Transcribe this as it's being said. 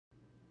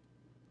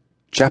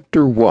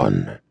Chapter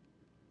 1.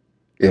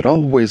 It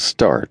always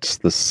starts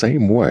the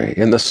same way,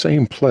 in the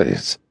same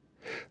place.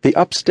 The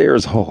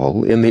upstairs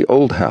hall in the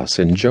old house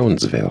in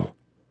Jonesville.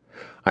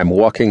 I'm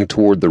walking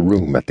toward the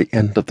room at the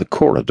end of the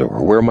corridor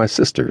where my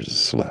sisters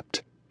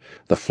slept.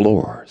 The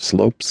floor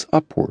slopes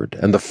upward,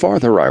 and the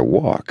farther I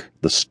walk,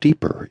 the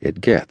steeper it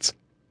gets.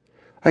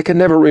 I can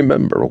never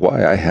remember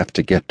why I have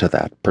to get to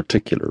that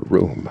particular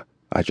room.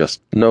 I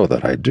just know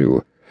that I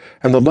do.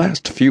 And the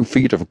last few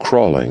feet of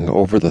crawling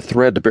over the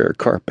threadbare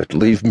carpet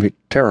leave me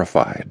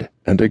terrified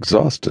and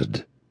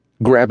exhausted.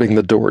 Grabbing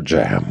the door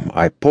jamb,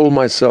 I pull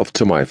myself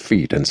to my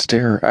feet and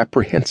stare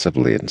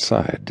apprehensively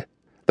inside.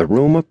 The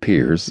room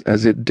appears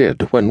as it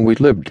did when we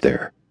lived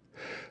there.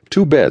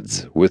 2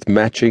 beds with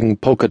matching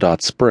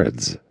polka-dot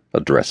spreads, a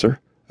dresser,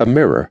 a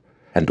mirror,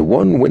 and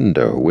 1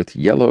 window with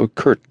yellow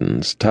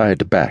curtains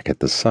tied back at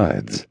the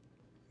sides.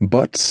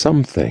 But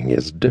something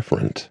is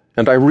different,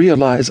 and I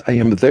realize I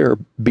am there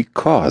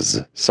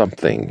because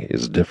something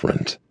is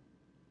different.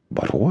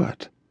 But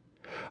what?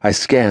 I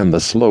scan the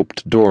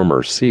sloped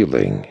dormer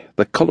ceiling,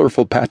 the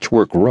colorful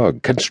patchwork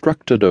rug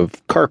constructed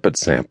of carpet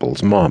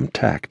samples Mom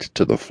tacked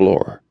to the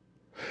floor,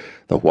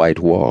 the white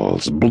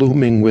walls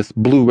blooming with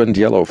blue and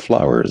yellow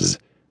flowers,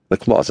 the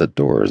closet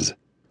doors.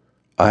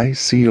 I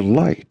see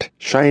light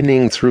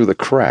shining through the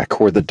crack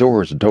where the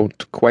doors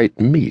don't quite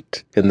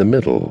meet in the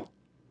middle.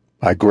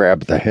 I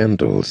grab the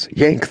handles,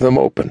 yank them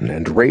open,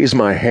 and raise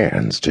my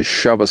hands to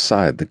shove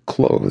aside the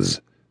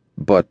clothes.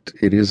 But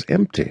it is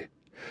empty.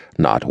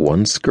 Not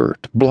one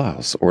skirt,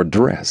 blouse, or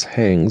dress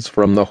hangs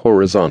from the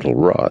horizontal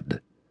rod.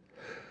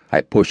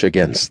 I push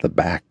against the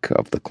back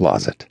of the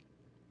closet.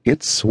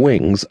 It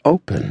swings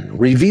open,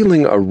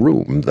 revealing a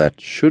room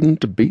that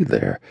shouldn't be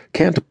there,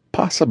 can't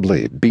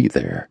possibly be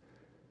there.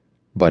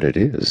 But it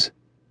is.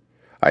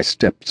 I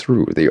step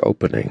through the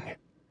opening.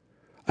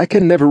 I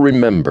can never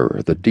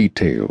remember the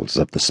details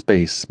of the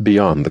space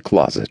beyond the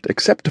closet,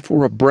 except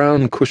for a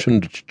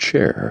brown-cushioned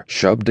chair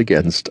shoved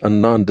against a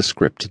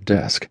nondescript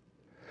desk.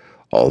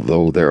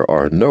 Although there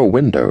are no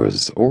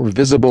windows or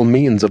visible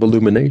means of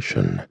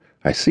illumination,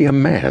 I see a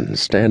man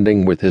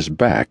standing with his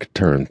back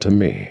turned to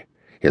me.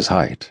 His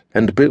height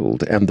and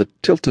build and the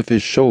tilt of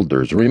his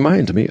shoulders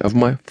remind me of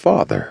my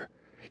father.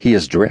 He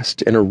is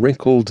dressed in a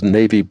wrinkled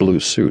navy blue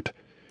suit,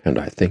 and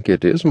I think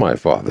it is my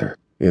father,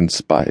 in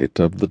spite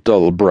of the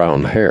dull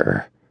brown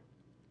hair.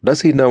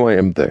 Does he know I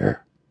am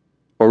there?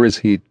 Or is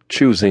he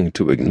choosing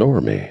to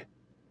ignore me?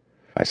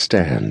 I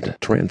stand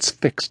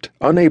transfixed,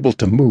 unable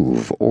to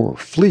move or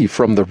flee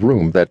from the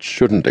room that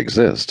shouldn't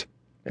exist,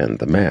 and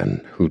the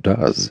man who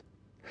does.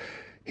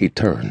 He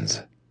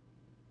turns.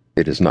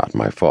 It is not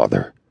my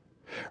father.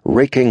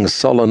 Raking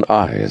sullen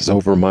eyes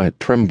over my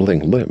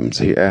trembling limbs,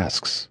 he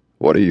asks,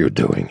 "What are you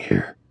doing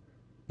here?"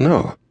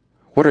 "No.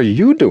 What are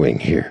you doing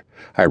here?"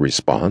 I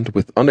respond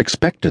with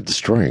unexpected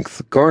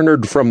strength,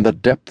 garnered from the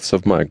depths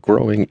of my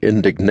growing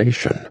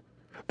indignation.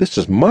 "This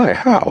is my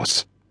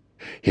house."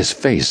 His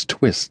face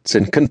twists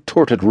in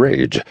contorted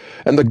rage,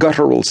 and the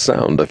guttural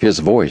sound of his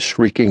voice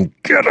shrieking,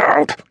 "Get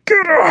out!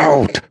 Get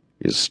out!"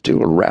 is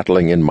still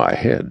rattling in my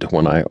head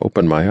when I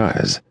open my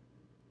eyes.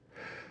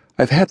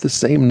 I've had the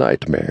same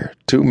nightmare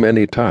too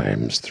many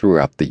times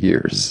throughout the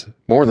years,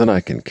 more than I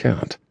can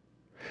count.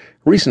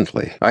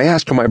 Recently, I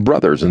asked my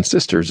brothers and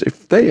sisters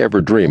if they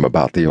ever dream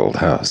about the old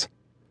house.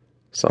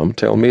 Some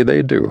tell me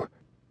they do,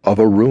 of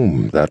a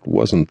room that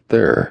wasn't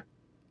there.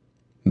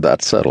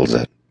 That settles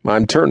it.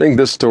 I'm turning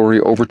this story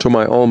over to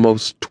my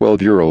almost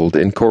 12-year-old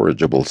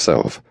incorrigible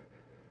self.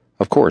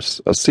 Of course,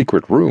 a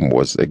secret room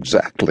was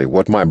exactly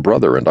what my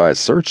brother and I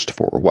searched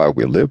for while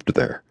we lived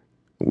there.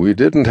 We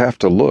didn't have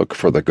to look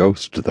for the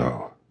ghost,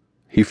 though.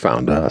 He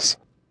found us.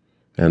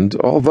 And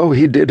although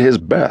he did his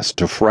best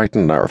to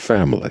frighten our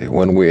family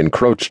when we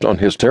encroached on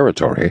his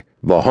territory,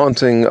 the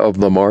haunting of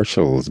the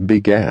Marshalls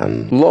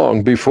began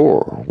long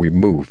before we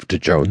moved to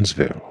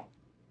Jonesville.